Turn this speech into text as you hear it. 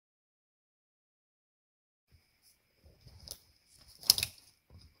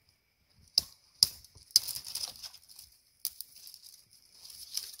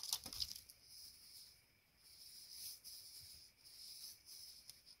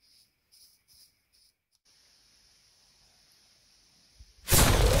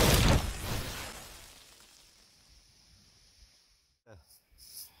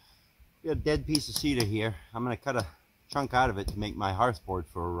Got a dead piece of cedar here. I'm going to cut a chunk out of it to make my hearth board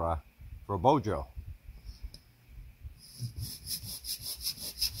for a bow drill.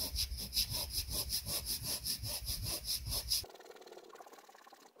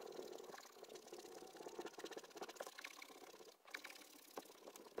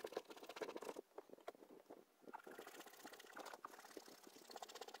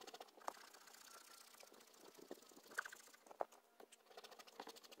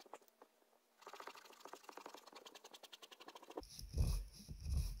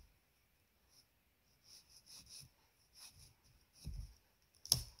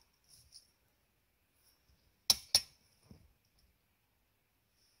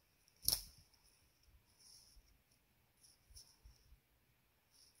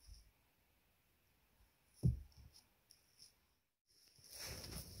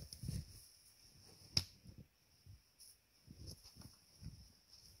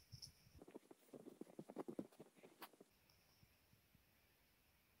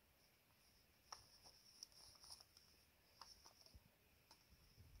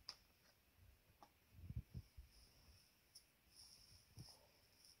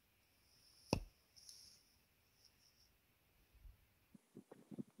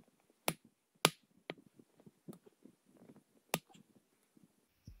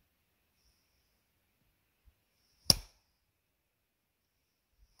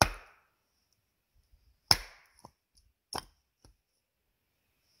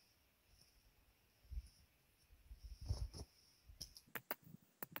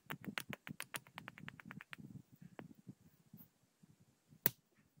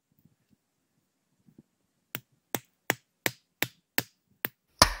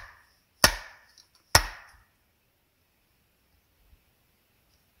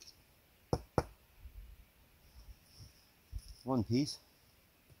 One piece.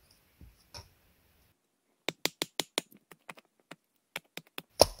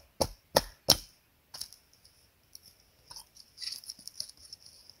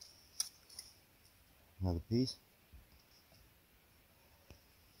 Another piece.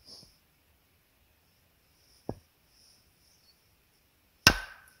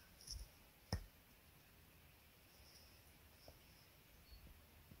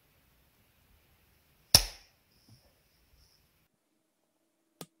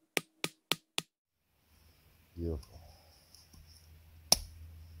 Beautiful.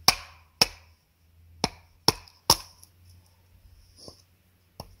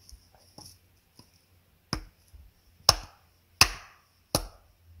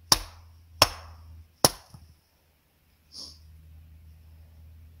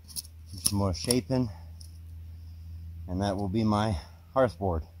 Some more shaping, and that will be my hearth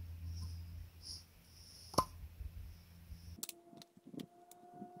board.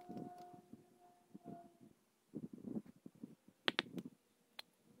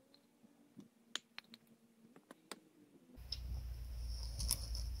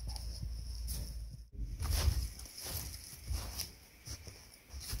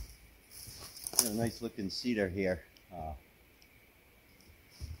 Got a nice looking cedar here.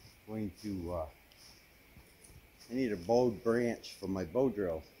 I need a bowed branch for my bow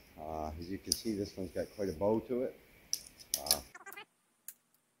drill. As you can see, this one's got quite a bow to it. It's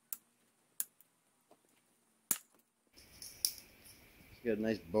got a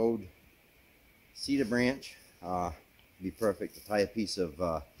nice bowed cedar branch. Be perfect to tie a piece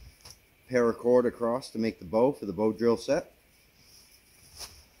of paracord across to make the bow for the bow drill set.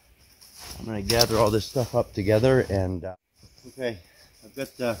 I'm going to gather all this stuff up together and okay,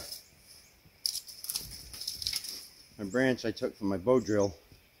 I've got my branch I took from my bow drill,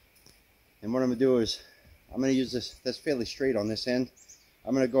 and what I'm going to do is I'm going to use this that's fairly straight on this end.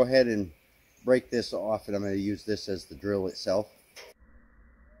 I'm going to go ahead and break this off, and I'm going to use this as the drill itself.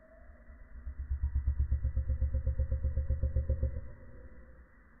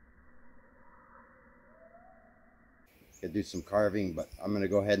 Could do some carving, but I'm going to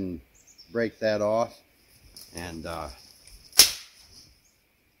go ahead and break that off, and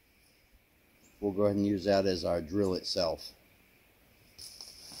we'll go ahead and use that as our drill itself.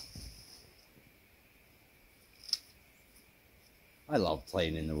 I love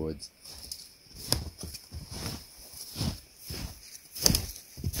playing in the woods.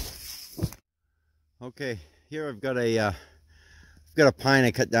 Okay, here I've got a pine I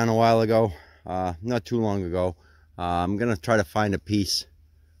cut down a while ago, not too long ago. I'm gonna try to find a piece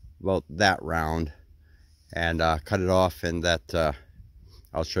about that round and cut it off, and that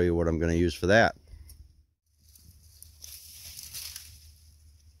I'll show you what I'm gonna use for that.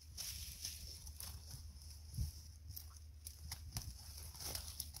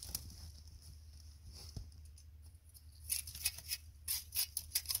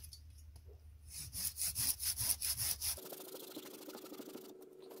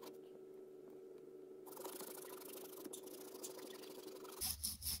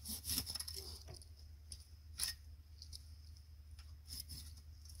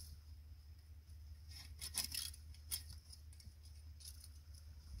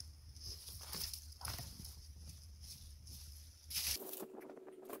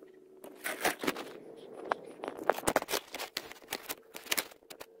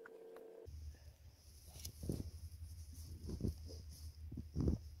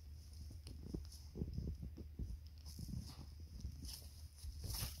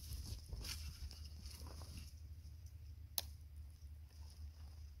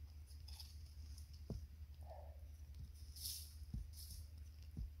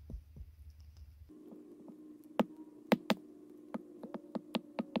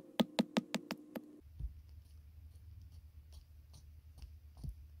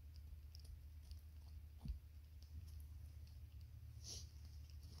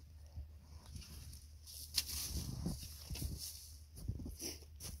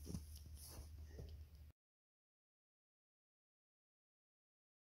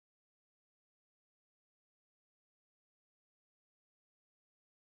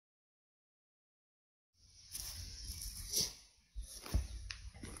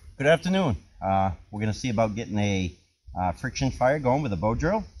 Good afternoon. We're going to see about getting a friction fire going with a bow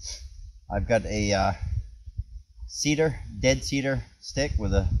drill. I've got a dead cedar stick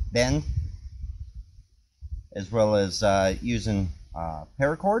with a bend, as well as using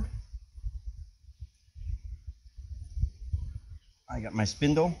paracord. I got my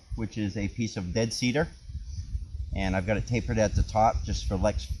spindle, which is a piece of dead cedar, and I've got it tapered at the top just for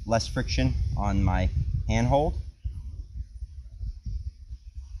less friction on my handhold.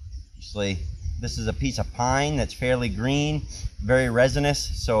 This is a piece of pine that's fairly green, very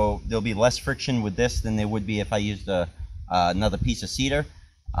resinous, so there'll be less friction with this than there would be if I used another piece of cedar.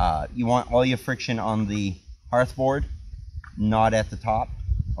 You want all your friction on the hearthboard, not at the top,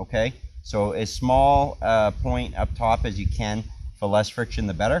 okay? So as small point up top as you can for less friction,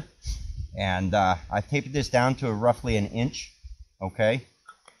 the better. And I've tapered this down to roughly 1 inch, okay?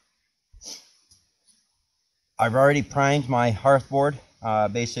 I've already primed my hearthboard.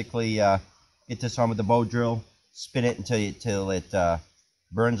 Basically, get this on with the bow drill, spin it until it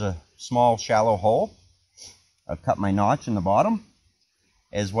burns a small shallow hole. I've cut my notch in the bottom,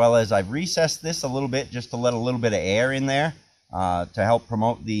 as well as I've recessed this a little bit just to let a little bit of air in there to help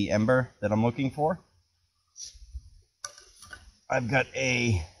promote the ember that I'm looking for. I've got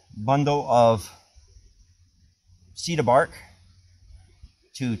a bundle of cedar bark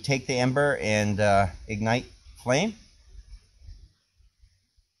to take the ember and ignite flame.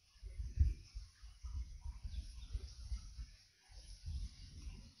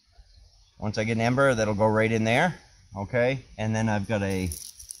 Once I get an ember, that'll go right in there, okay? And then I've got a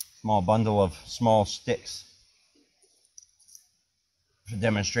small bundle of small sticks for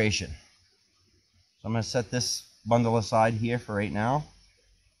demonstration. So I'm going to set this bundle aside here for right now.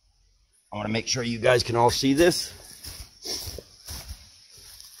 I want to make sure you guys can all see this.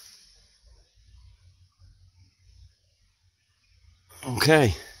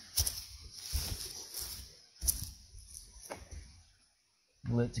 Okay.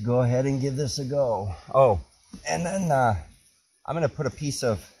 Let's go ahead and give this a go. Oh, and then I'm going to put a piece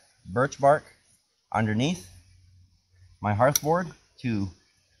of birch bark underneath my hearthboard to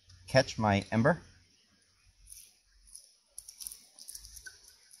catch my ember.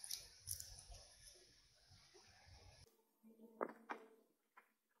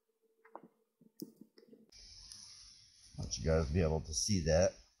 I want you guys to be able to see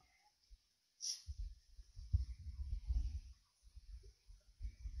that.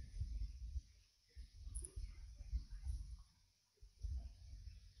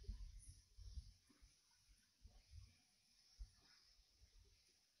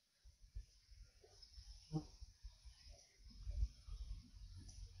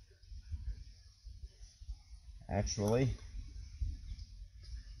 Actually,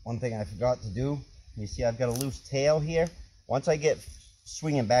 one thing I forgot to do, you see I've got a loose tail here. Once I get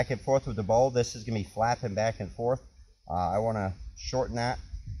swinging back and forth with the bow, this is going to be flapping back and forth. I want to shorten that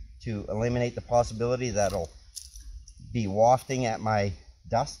to eliminate the possibility that it'll be wafting at my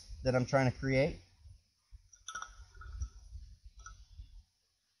dust that I'm trying to create.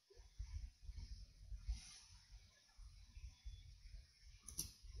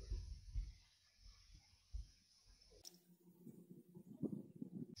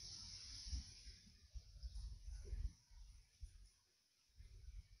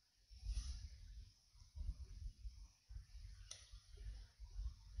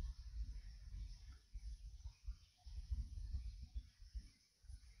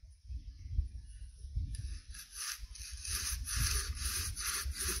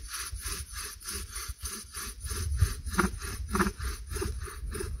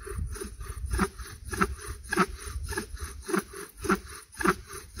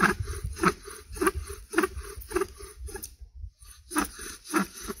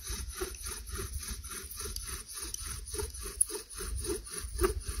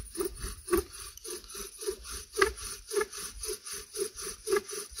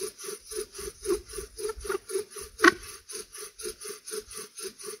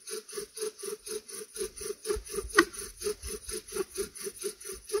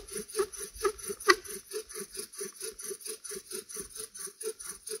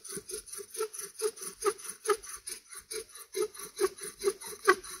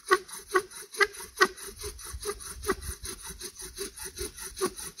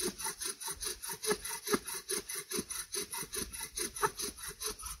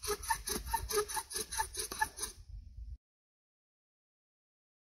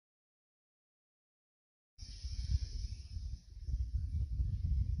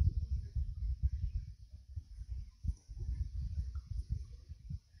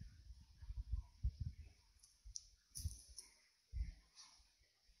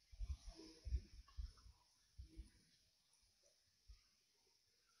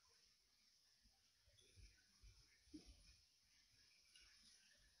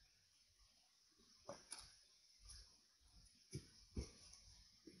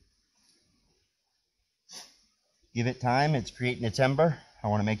 Give it time. It's creating its ember. I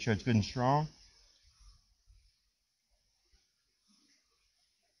want to make sure it's good and strong.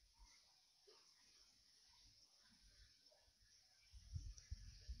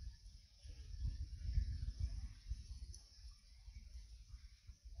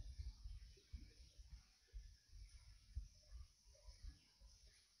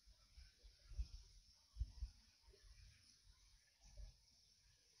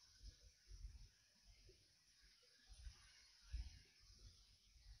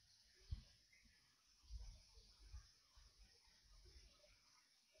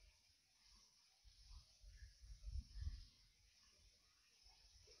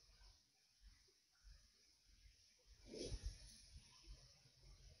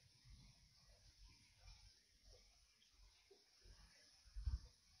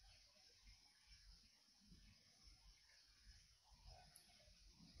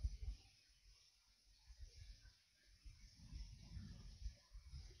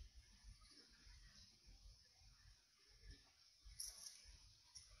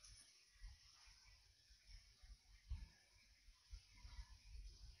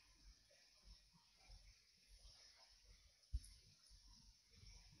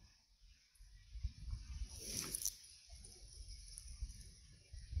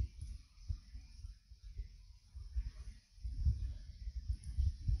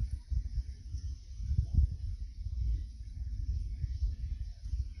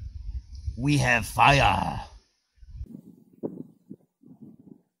 We have fire.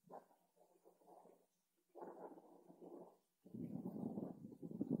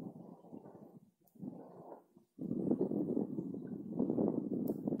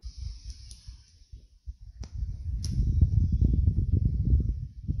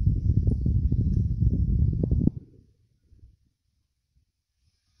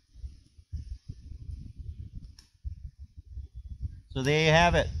 So there you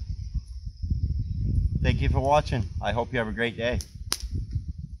have it. Thank you for watching. I hope you have a great day.